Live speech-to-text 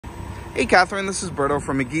Hey Catherine, this is Berto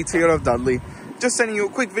from McGee Toyota of Dudley. Just sending you a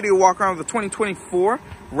quick video walk around of the 2024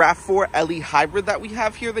 RAV4 LE Hybrid that we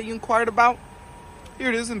have here that you inquired about. Here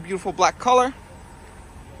it is in beautiful black color.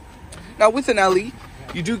 Now with an LE,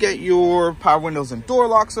 you do get your power windows and door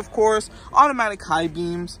locks, of course, automatic high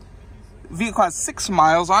beams. The vehicle has 6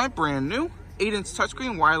 miles on it, brand new. 8-inch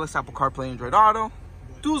touchscreen, wireless Apple CarPlay, Android Auto,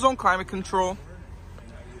 dual zone climate control,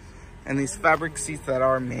 and these fabric seats that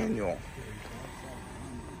are manual.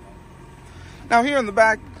 Now here in the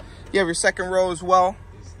back, you have your second row as well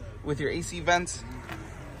with your AC vents.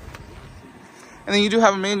 And then you do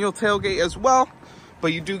have a manual tailgate as well,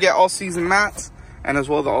 but you do get all-season mats and as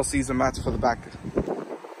well the all-season mats for the back. Sharp looking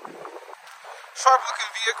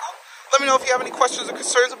vehicle. Let me know if you have any questions or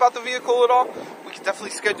concerns about the vehicle at all. We can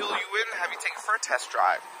definitely schedule you in and have you take it for a test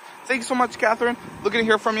drive. Thank you so much, Catherine. Looking to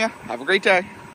hear from you. Have a great day.